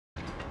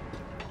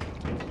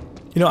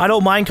You know, I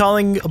don't mind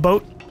calling a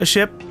boat a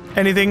ship.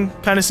 Anything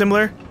kind of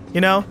similar,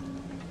 you know?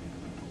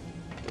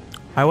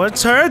 I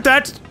once heard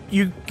that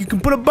you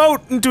can put a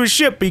boat into a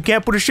ship, but you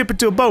can't put a ship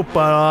into a boat,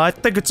 but I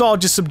think it's all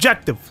just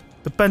subjective.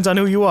 Depends on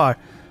who you are.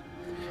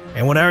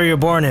 And what area you're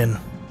born in.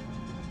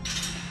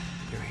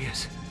 Here he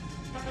is.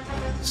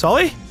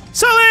 Sully?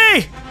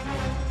 Sully!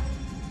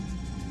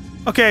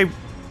 Okay.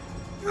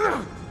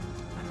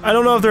 I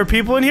don't know if there are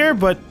people in here,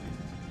 but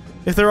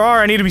if there are,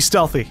 I need to be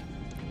stealthy.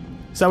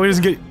 So he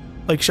doesn't get,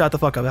 like, shot the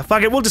fuck up.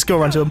 Fuck it, we'll just go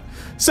run to him.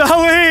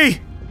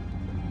 Sully!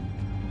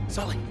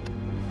 Sully!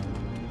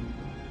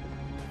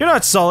 You're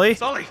not Sully.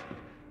 Sully!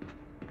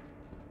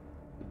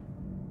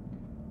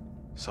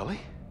 Sully?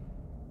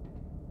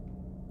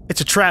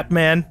 It's a trap,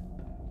 man.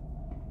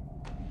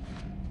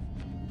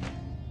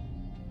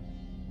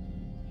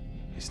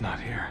 He's not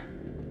here.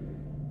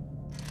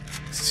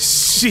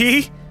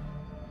 See?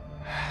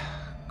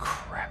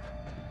 Crap.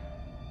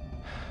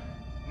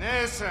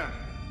 Nathan,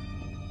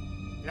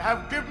 you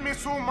have given me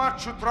so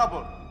much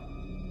trouble.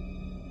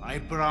 I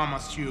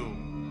promise you,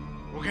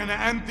 we're gonna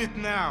end it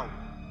now.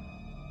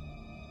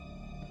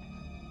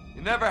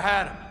 You never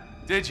had him,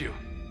 did you?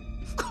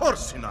 Of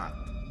course not.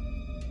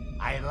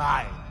 I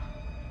lied.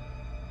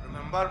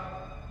 Remember?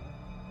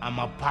 I'm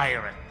a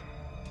pirate.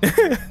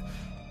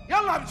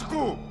 Yalla, let's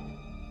go!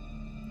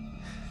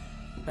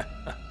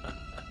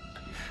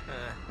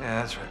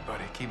 Yeah, that's right,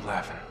 buddy. Keep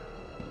laughing.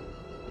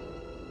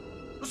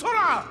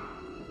 بسرعة!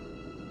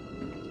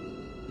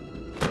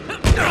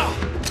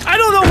 I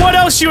don't know what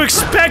else you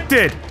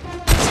expected!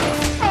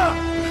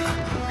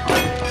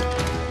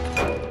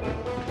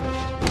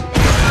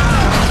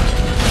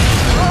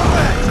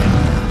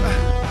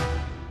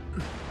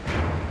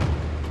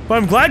 But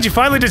I'm glad you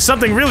finally did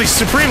something really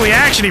supremely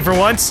actiony for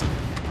once.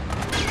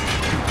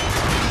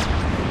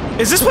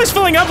 Is this place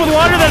filling up with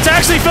water that's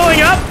actually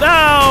filling up?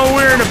 Oh,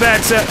 we're in a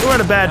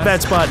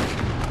bad spot.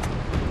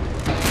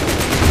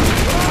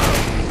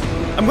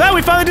 I'm glad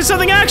we finally did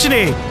something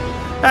actiony!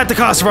 At the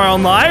cost of our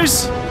own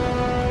lives.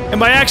 And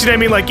by accident I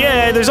mean like,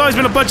 yeah, there's always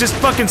been a bunch of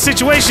fucking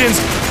situations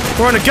where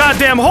we're on a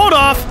goddamn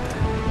hold-off,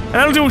 and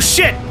I don't do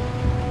shit.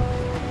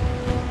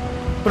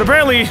 But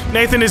apparently,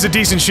 Nathan is a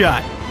decent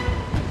shot.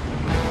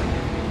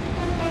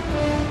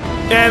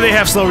 And they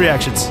have slow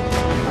reactions.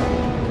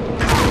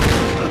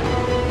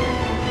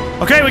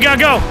 Okay, we gotta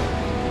go!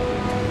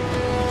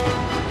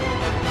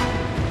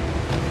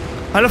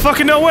 I don't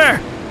fucking know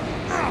where!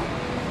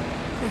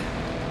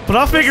 But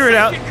I'll figure it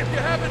out. If you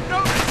haven't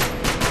noticed.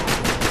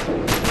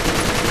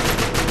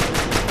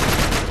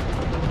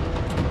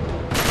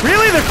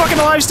 Really? They're fucking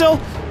alive still?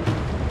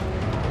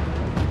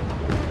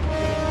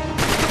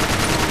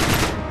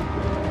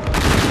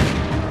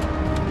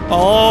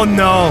 Oh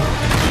no.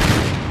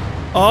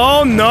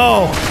 Oh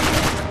no.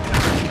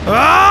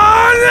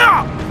 Oh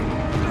no!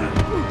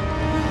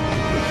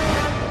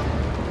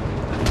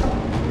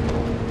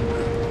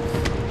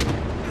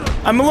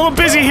 I'm a little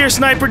busy here,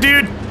 sniper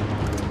dude.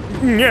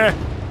 Yeah.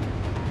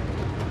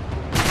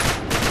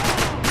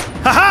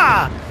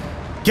 Haha!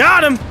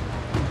 Got him!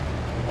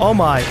 Oh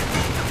my.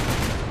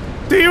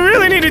 Do you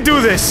really need to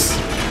do this?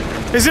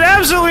 Is it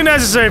absolutely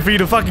necessary for you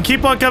to fucking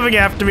keep on coming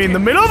after me in the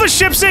middle of a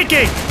ship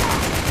sinking?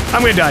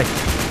 I'm gonna die.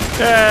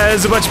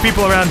 There's a bunch of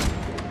people around.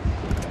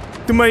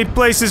 Too many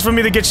places for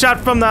me to get shot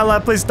from, not a lot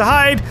of places to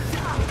hide.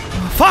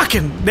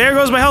 Fucking, there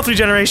goes my health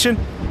regeneration.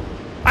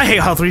 I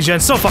hate health regen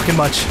so fucking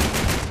much.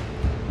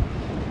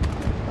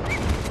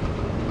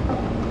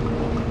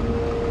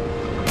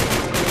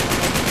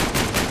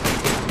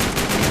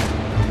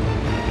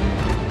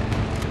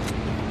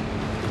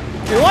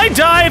 Will I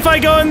die if I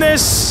go in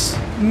this?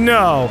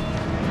 No.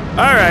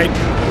 Alright.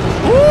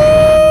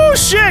 Ooh,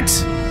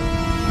 shit!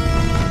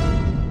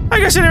 I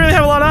guess I didn't really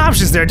have a lot of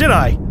options there, did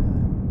I?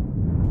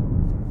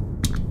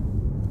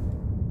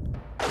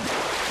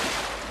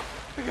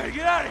 I gotta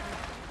get out of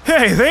here.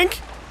 Hey, think?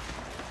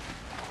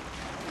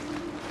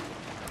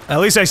 At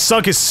least I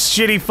sunk his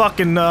shitty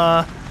fucking,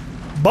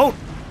 boat.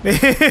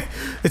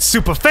 It's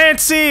super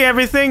fancy,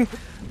 everything.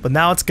 But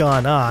now it's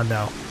gone. Ah,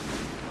 no.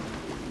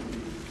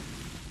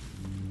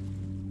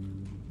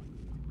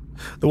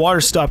 The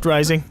water stopped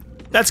rising.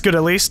 That's good,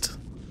 at least.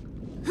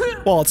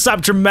 Well, it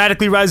stopped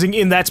dramatically rising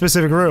in that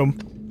specific room.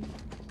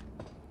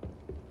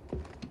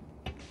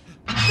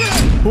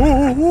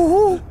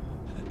 Ooh.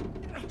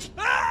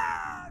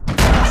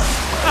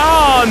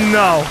 Oh,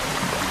 no.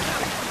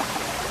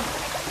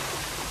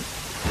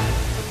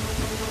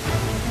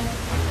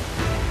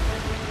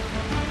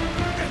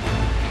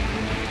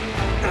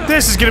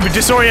 This is gonna be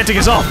disorienting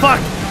as all fuck.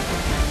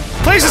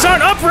 Places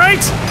aren't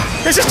upright.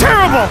 This is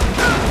terrible.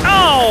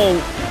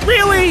 Oh.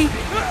 Really?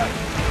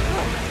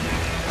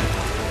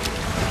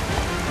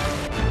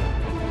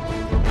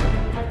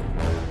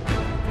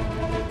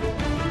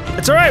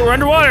 It's alright, we're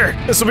underwater.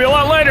 This will be a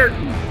lot lighter.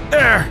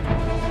 There.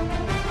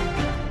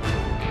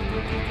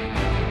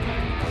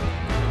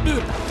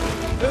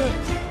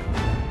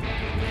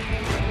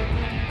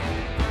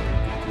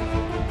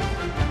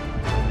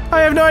 I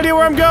have no idea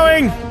where I'm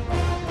going.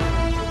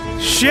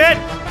 Shit.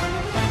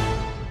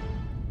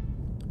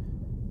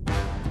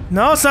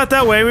 No, it's not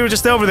that way. We were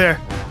just over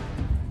there.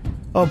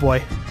 Oh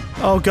boy.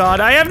 Oh god,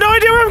 I have no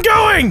idea where I'm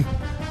going!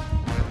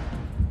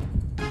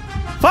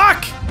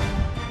 Fuck!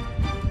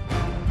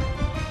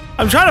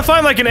 I'm trying to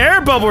find like an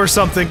air bubble or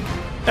something.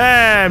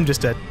 I'm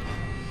just dead.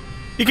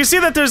 You can see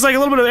that there's like a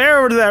little bit of air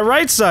over to that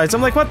right side, so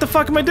I'm like, what the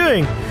fuck am I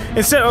doing?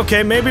 Instead,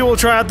 okay, maybe we'll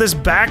try out this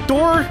back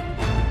door?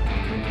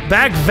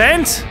 Back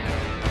vent?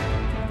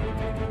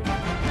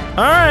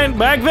 Alright,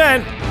 back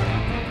vent.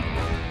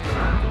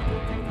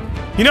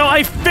 You know,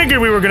 I figured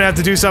we were gonna have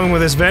to do something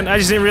with this vent. I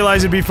just didn't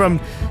realize it'd be from,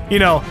 you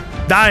know,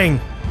 dying.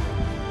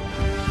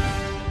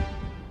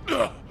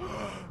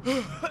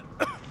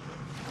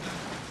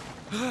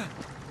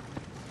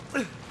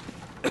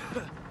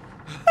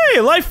 Hey,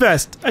 life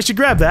vest! I should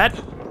grab that.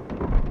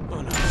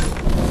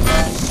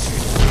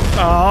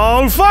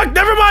 Oh, fuck!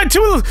 Never mind!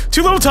 Too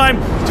little time!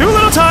 Too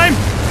little time!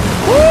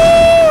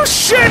 Woo!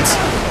 Shit!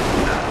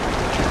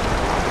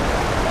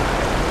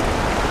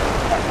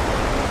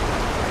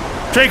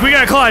 Drake, we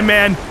gotta climb,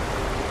 man.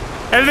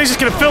 Everything's just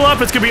gonna fill up,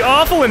 it's gonna be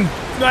awful, and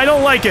I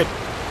don't like it.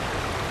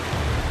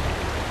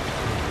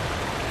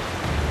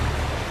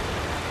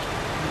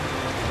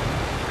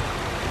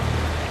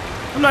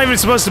 I'm not even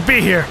supposed to be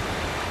here.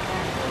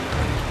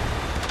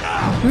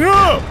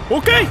 No!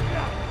 Okay.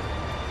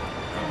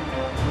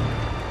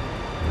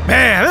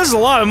 Man, this is a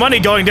lot of money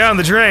going down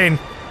the drain.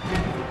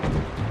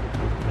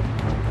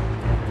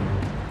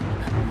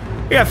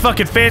 We got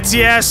fucking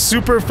fancy ass,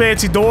 super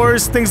fancy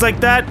doors, things like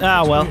that.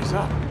 Ah, well.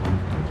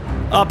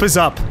 Up is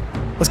up.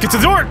 Let's get to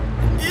the door!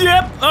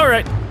 Yep,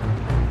 alright.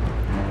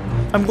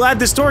 I'm glad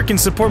this door can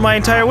support my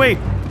entire weight.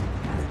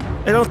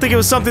 I don't think it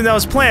was something that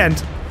was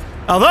planned.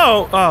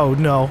 Although, oh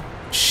no.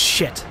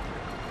 Shit.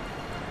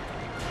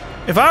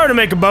 If I were to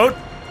make a boat,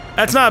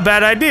 that's not a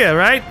bad idea,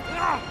 right?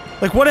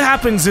 Like, what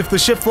happens if the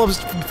ship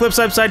flips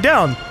upside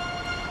down?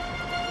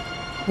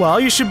 Well,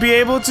 you should be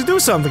able to do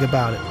something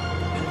about it.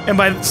 And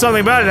by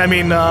something about it, I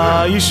mean,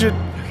 you should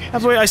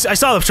have a way. I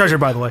saw the treasure,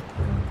 by the way.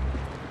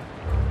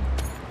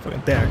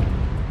 Fucking there.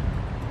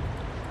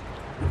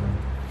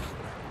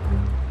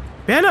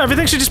 Yeah, no,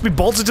 everything should just be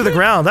bolted to the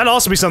ground. That'd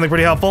also be something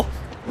pretty helpful.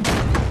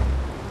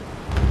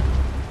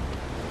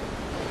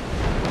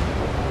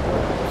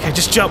 Okay,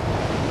 just jump.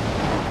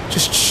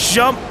 Just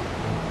jump.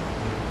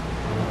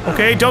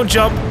 Okay, don't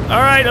jump.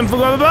 Alright, I'm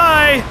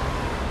bye-bye.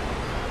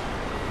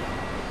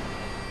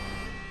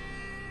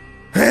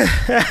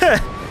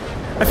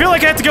 I feel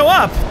like I have to go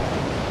up.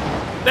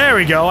 There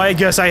we go. I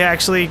guess I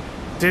actually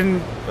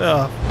didn't.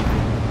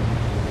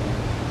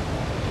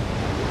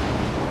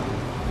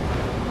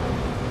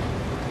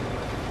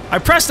 I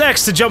pressed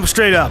X to jump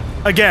straight up.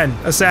 Again,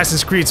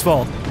 Assassin's Creed's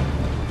fault.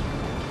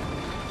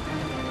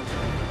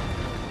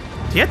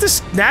 Do you have to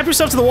snap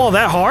yourself to the wall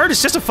that hard?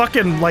 It's just a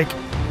fucking, like,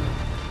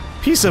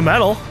 piece of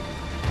metal.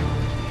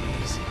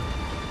 Easy.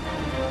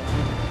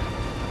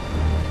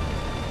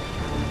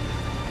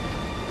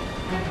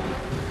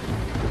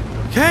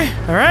 Okay,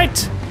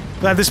 alright.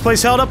 Glad this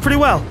place held up pretty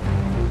well.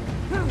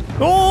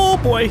 Oh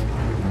boy.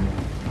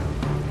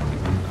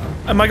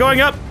 Am I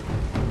going up?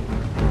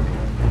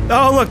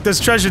 Oh look, there's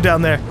treasure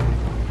down there.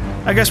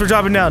 I guess we're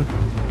dropping down.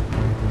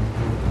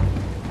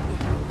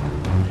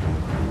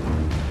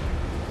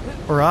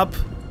 We're up.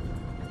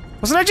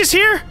 Wasn't I just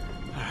here?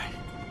 Alright.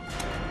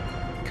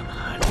 Come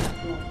on.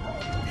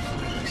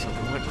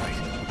 Something went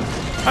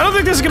right. I don't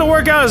think this is gonna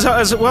work out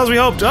as well as we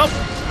hoped. Oh.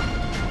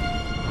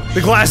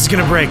 The glass is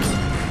gonna break.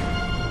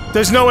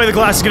 There's no way the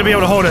glass is gonna be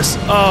able to hold us.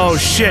 Oh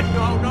shit.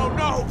 No, no,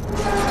 no!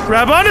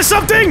 Grab onto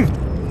something!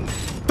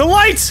 The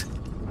light!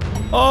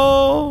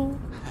 Oh.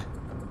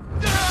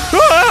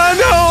 Ah,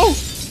 no!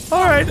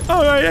 Alright,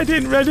 I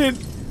didn't.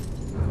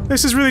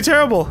 This is really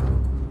terrible.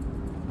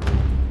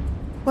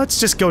 Let's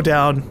just go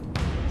down.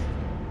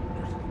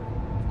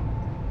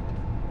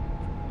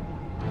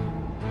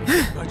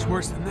 Much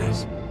worse than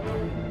this.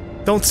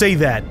 Don't say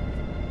that.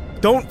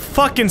 Don't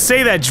fucking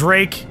say that,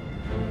 Drake.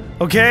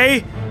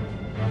 Okay?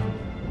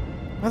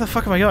 Where the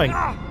fuck am I going?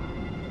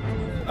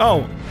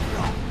 Oh.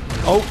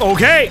 Oh,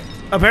 okay.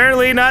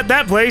 Apparently not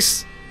that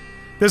place.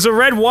 There's a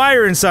red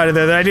wire inside of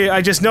there that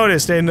I just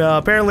noticed, and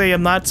apparently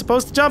I'm not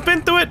supposed to jump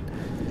into it.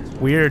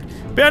 Weird.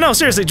 But no,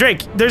 seriously,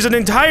 Drake, there's an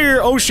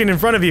entire ocean in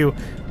front of you,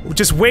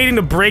 just waiting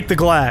to break the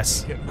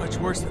glass. Get much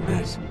worse than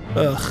this.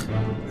 Ugh.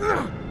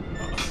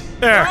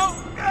 There.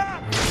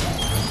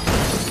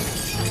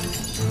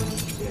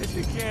 Yes,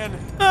 you can.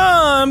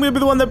 Oh, I'm gonna be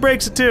the one that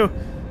breaks it too.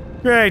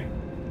 Great.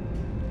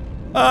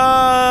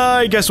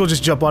 I guess we'll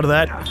just jump onto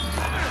that.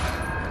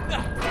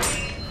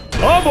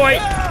 Oh boy!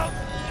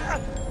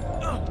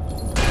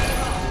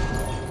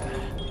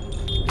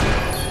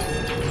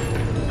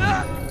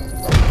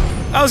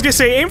 I was gonna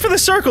say, aim for the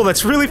circle,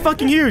 that's really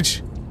fucking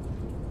huge.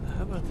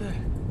 How about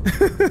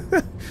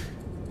that?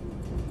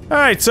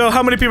 Alright, so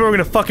how many people are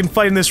gonna fucking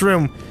fight in this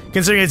room,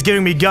 considering it's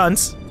giving me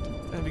guns?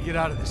 Time to get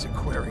out of this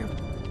aquarium.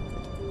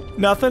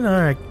 Nothing?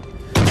 Alright.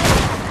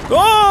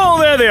 Oh,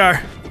 there they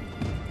are!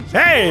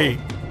 Hey!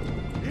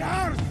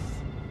 Yes!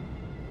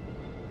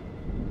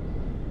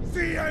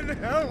 See you in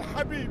hell,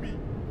 Habibi!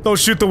 Don't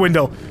shoot the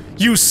window.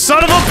 You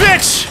son of a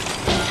bitch!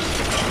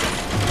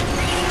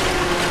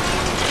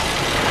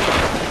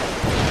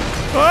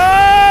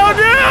 Oh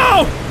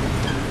no!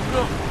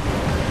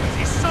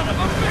 You son of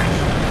a bitch!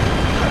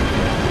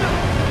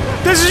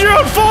 This is your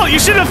own fault! You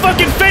shouldn't have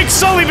fucking faked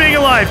Sully being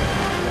alive!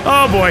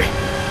 Oh boy.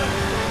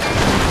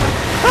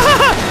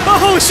 Oh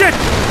holy shit!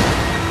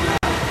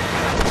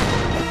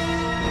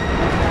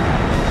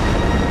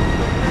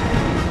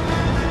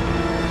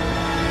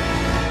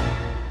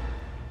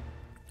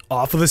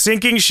 Off of the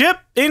sinking ship,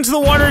 into the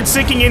water it's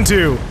sinking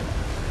into.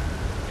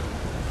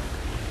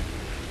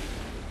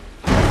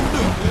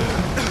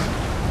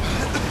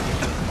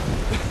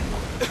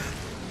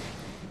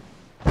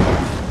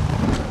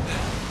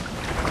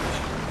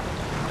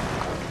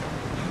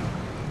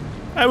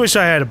 I wish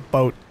I had a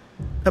boat.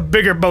 A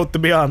bigger boat to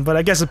be on, but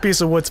I guess a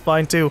piece of wood's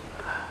fine too.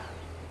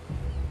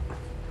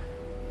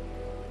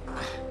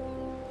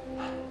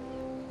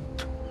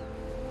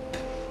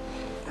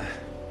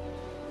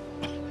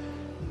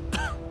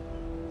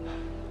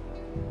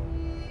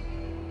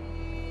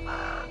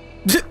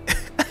 Get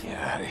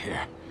out of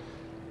here.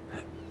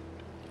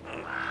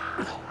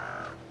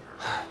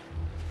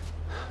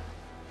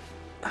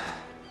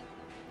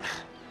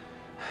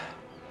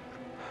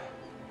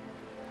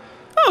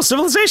 Oh,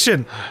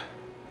 civilization!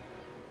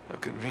 How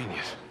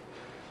convenient.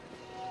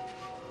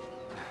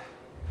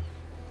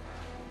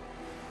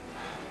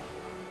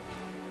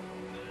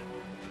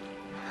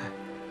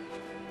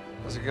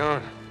 How's it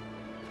going?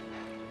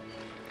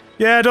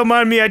 Yeah, don't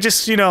mind me, I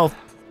just, you know,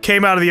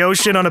 came out of the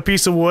ocean on a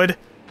piece of wood.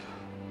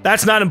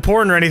 That's not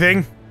important or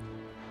anything.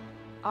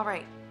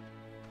 Alright.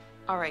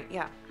 Alright,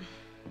 yeah.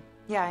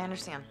 Yeah, I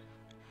understand.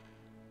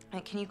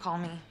 Can you call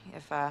me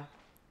if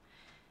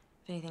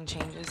anything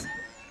changes?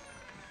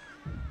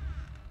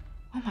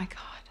 Oh my god.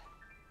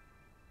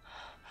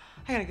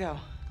 I gotta go.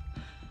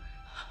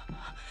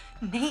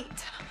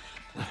 Nate!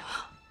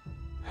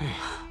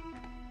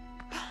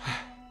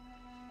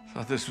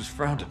 Thought this was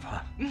frowned upon.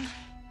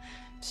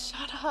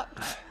 Shut up.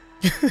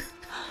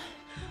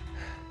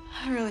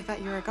 I really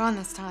thought you were gone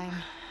this time.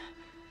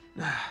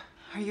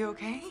 Are you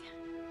okay?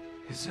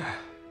 Is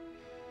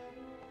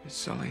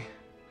Sully?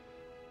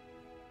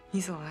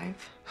 He's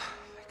alive.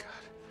 Thank God.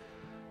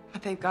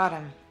 But they've got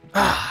him.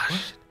 Ah,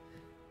 shit.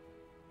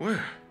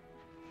 Where?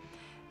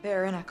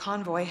 They're in a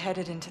convoy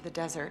headed into the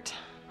desert.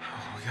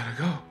 Oh, we gotta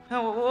go.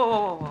 Oh, whoa, whoa,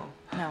 whoa,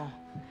 whoa. No.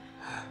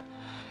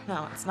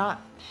 No, it's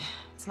not.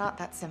 It's not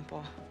that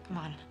simple. Come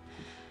on.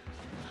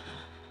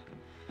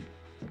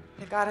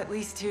 They've got at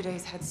least 2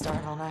 days head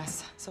start on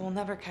us, so we'll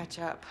never catch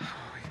up.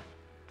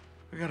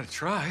 We gotta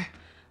try.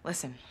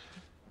 Listen,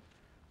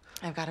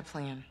 I've got a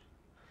plan.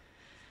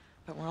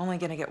 But we're only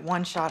gonna get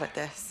one shot at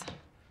this.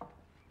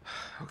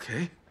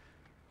 Okay.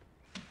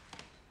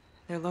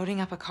 They're loading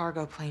up a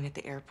cargo plane at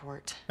the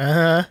airport.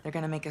 Uh-huh. They're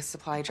gonna make a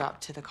supply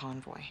drop to the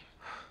convoy.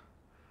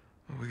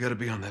 We gotta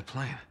be on that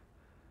plane.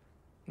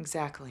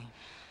 Exactly.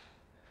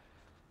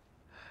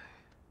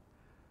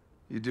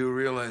 You do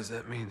realize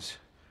that means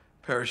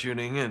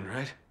parachuting in,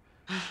 right?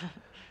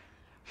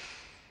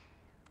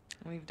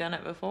 We've done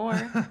it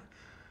before.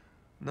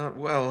 Not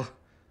well.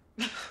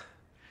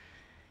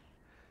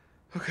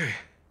 Okay.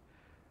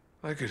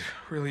 I could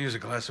really use a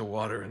glass of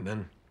water and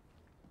then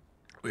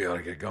we ought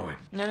to get going.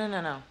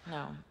 No.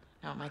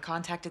 My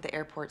contact at the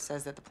airport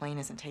says that the plane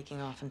isn't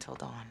taking off until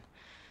dawn.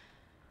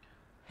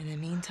 In the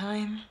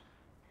meantime,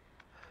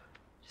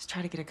 just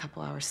try to get a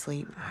couple hours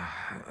sleep.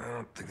 I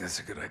don't think that's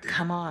a good idea.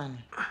 Come on.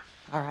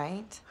 All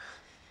right?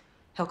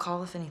 He'll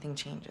call if anything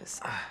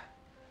changes.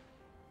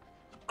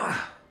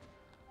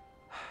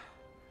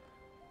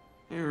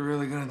 You're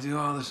really gonna do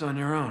all this on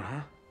your own,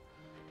 huh?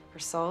 For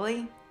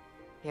Sully?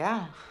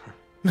 Yeah.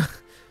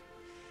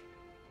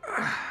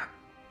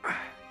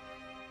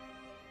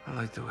 I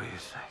like the way you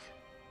think.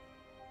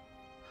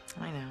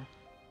 I know.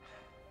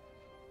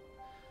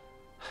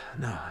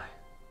 No,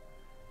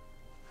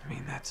 I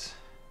mean, that's...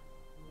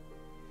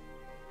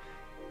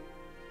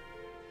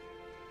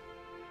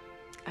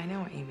 I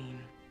know what you mean.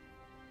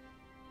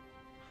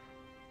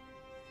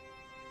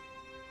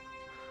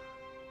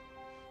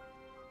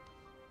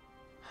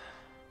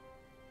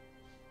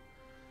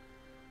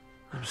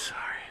 I'm sorry.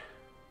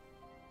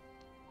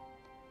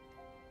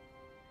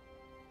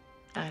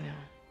 I know.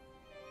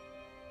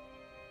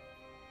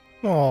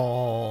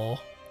 Aww.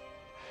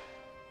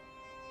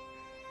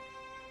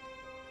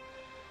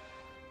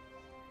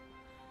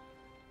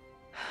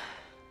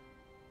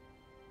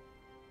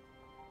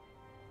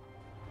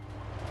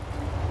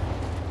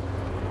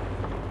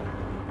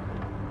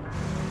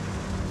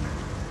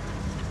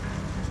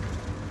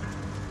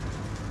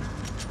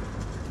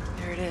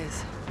 There it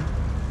is.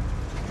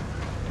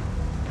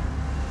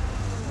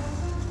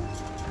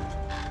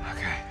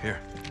 Okay,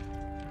 here.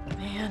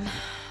 Man,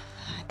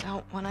 I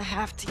don't want to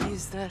have to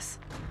use this.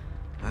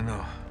 I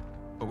know,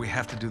 but we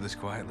have to do this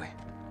quietly.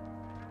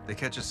 They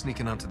catch us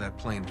sneaking onto that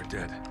plane, we're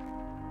dead.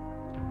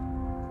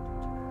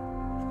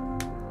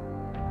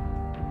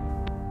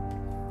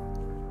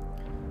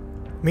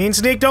 Me and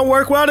Sneak don't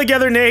work well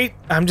together, Nate.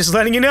 I'm just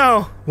letting you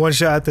know. One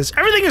shot at this.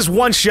 Everything is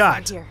one Right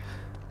shot. here.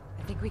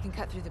 I think we can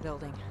cut through the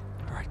building.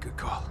 All right, good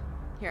call.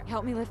 Here,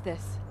 help me lift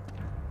this.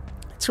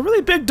 It's a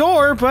really big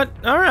door, but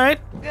all right.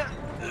 All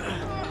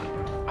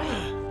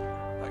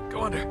right,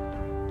 go under.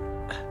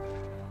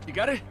 You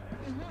got it?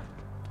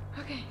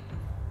 Okay.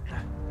 All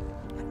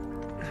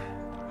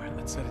right,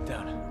 let's set it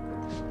down.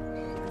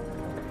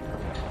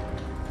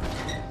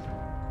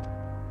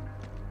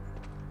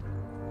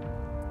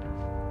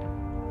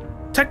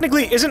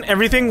 Technically, isn't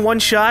everything one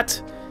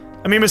shot?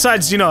 I mean,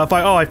 besides, you know, if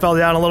I fell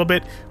down a little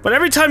bit. But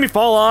every time you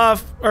fall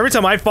off, or every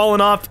time I've fallen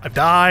off, I've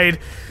died.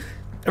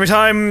 Every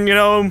time, you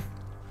know,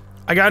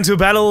 I got into a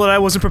battle that I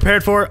wasn't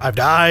prepared for, I've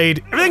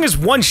died. Everything is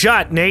one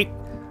shot, Nate.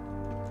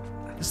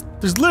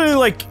 There's literally,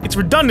 like, it's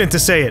redundant to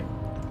say it.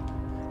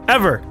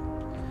 Ever.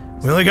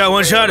 We only got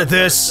one shot at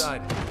this.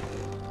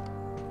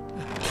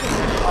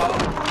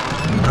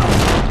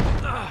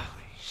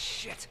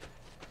 Shit.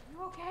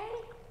 You okay?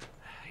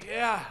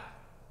 Yeah.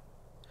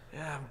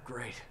 Yeah, I'm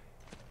great.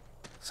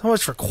 So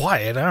much for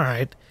quiet,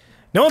 alright.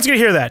 No one's gonna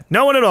hear that.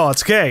 No one at all.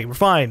 It's okay. We're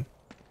fine.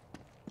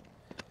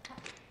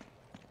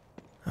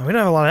 Oh, we don't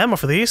have a lot of ammo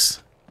for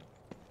these.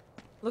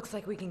 Looks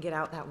like we can get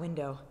out that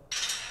window.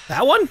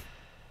 That one?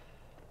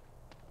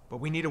 But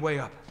we need a way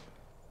up.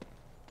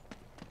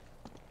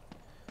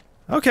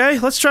 Okay,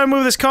 let's try and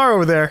move this car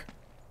over there.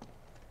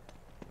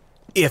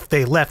 If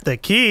they left the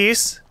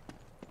keys.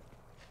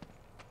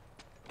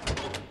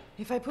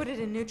 If I put it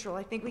in neutral,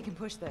 I think we can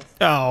push this.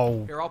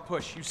 Oh. Here, I'll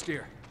push. You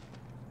steer.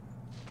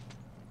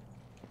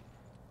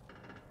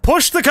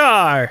 Push the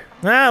car!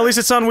 Ah, at least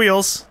it's on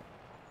wheels.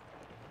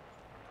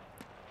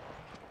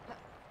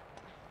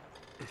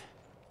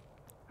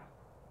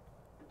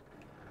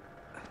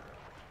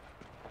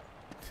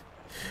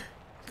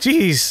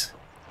 Jeez.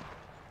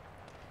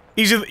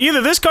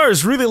 Either this car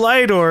is really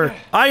light or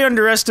I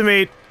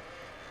underestimate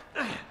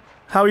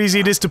how easy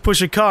it is to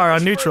push a car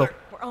on neutral.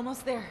 We're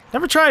almost there.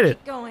 Never tried it.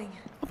 Keep going.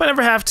 Hope I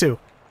never have to.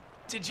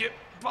 Did you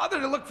bother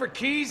to look for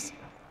keys?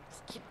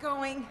 Just keep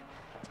going.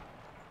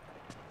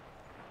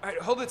 All right,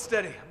 hold it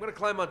steady. I'm gonna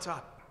climb on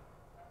top.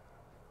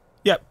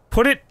 Yeah,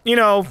 put it, you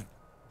know,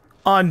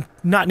 on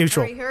not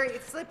neutral. Hurry, hurry,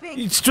 it's slipping.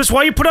 It's just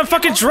why you put on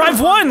fucking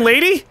drive one,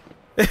 lady!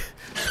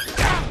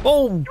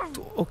 Oh,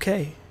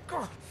 okay.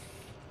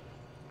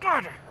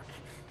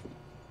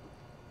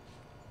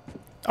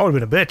 I would've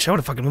been a bitch. I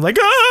would've fucking been like,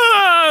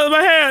 ah,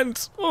 my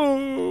hands!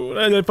 Oh,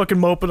 and then fucking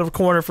mope in the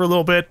corner for a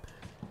little bit.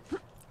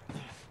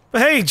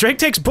 But hey, Drake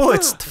takes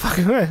bullets. The fuck,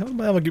 what am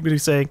I gonna be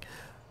saying?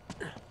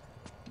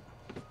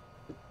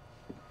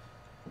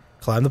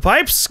 Climb the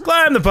pipes,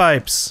 climb the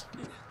pipes!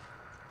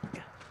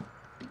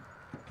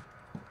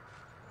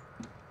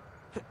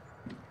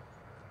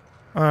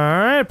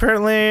 Alright,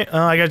 apparently,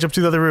 I gotta jump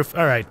to the other roof.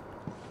 Alright.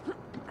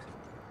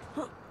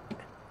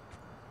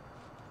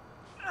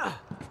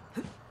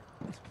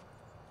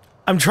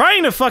 I'm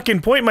trying to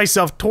fucking point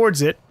myself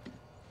towards it.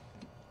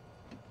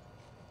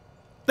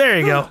 There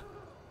you go.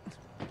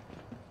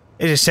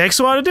 It just takes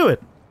a while to do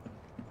it.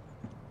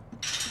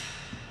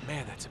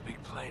 Man, that's a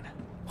big plane.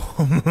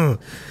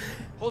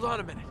 Hold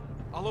on a minute.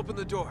 I'll open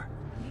the door.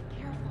 Be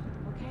careful,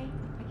 okay?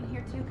 I can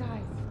hear two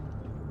guys.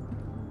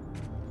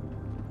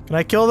 Can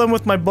I kill them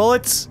with my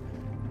bullets?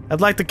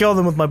 I'd like to kill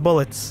them with my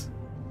bullets.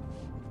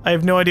 I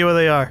have no idea where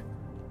they are.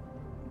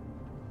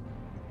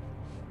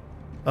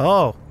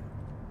 Oh.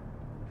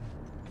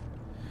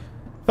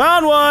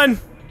 Found one!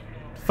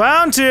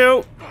 Found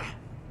two!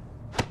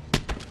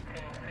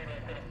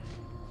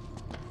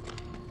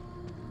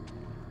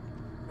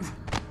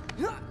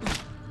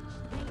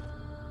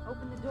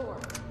 Open the door.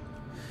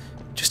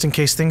 Just in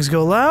case things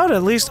go loud,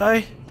 at least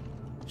I...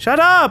 Shut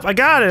up! I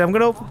got it! I'm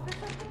gonna open...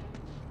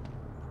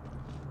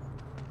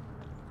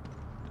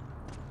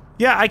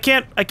 Yeah, I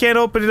can't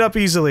open it up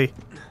easily.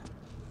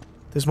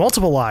 There's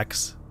multiple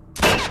locks.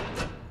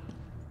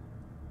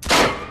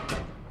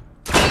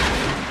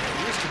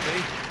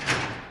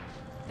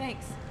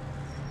 Thanks.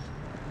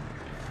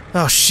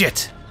 Oh,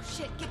 shit. Oh,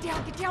 shit, get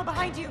down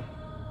behind you.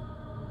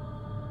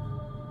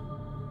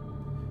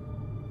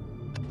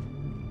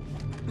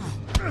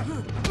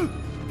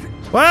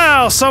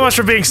 Wow, so much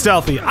for being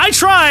stealthy. I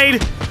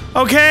tried!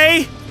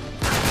 Okay?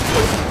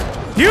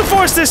 You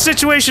forced this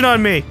situation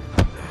on me!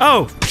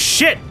 Oh,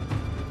 shit!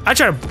 I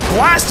tried to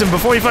blast him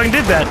before he fucking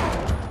did that.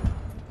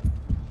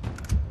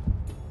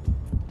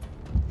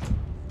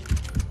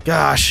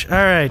 Gosh,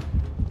 alright.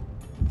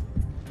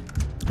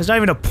 There's not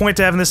even a point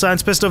to having this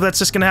science pistol if that's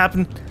just gonna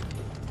happen.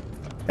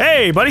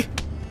 Hey, buddy!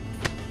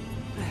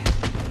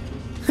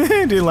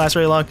 Didn't last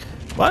very long.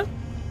 What?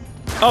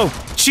 Oh,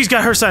 she's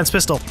got her science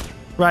pistol.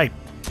 Right.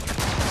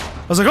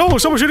 I was like, oh,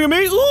 someone shooting at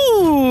me?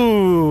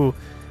 Ooh!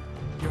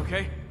 You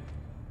okay?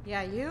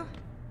 Yeah, you?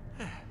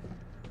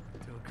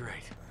 Doing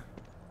great.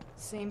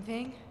 Same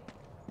thing?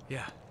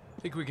 Yeah,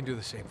 I think we can do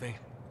the same thing.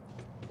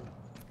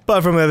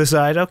 But from the other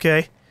side,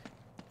 okay.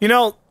 You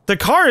know, the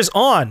car is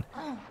on.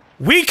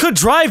 We could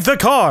drive the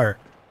car.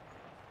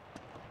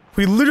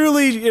 We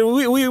literally,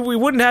 we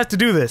wouldn't have to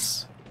do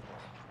this.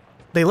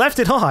 They left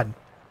it on.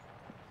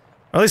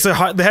 Or at least the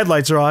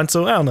headlights are on,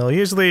 so I don't know.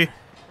 Usually,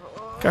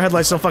 car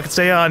headlights don't fucking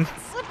stay on.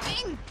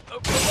 Slipping.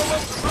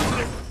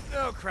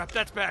 Oh crap,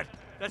 that's bad.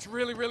 That's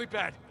really, really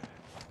bad.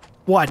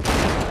 What?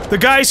 The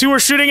guys who were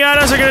shooting at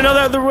us are gonna know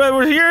that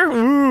we're here?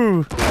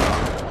 Ooh.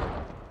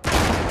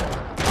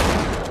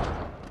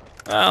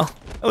 Well,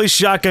 at least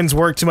shotguns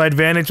work to my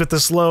advantage with the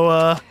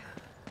slow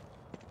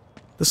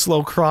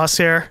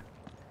crosshair.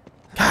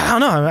 God, I don't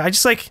know. I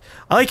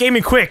like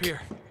aiming quick.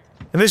 Here.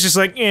 And this just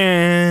like,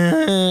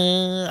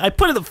 I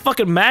put in the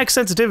fucking max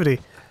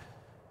sensitivity.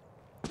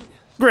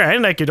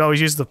 Granted, I could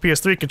always use the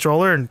PS3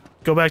 controller and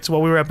go back to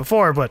what we were at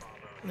before, but,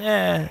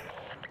 eh.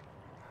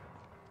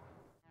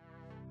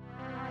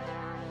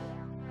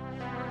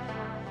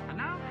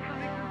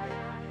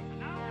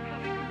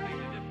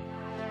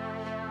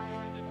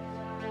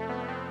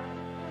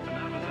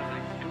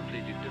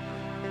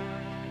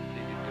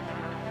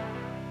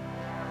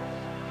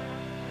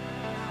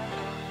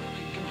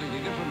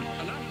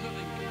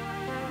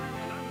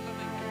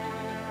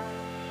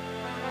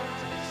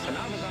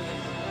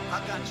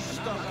 I got you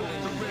stuck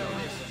on the real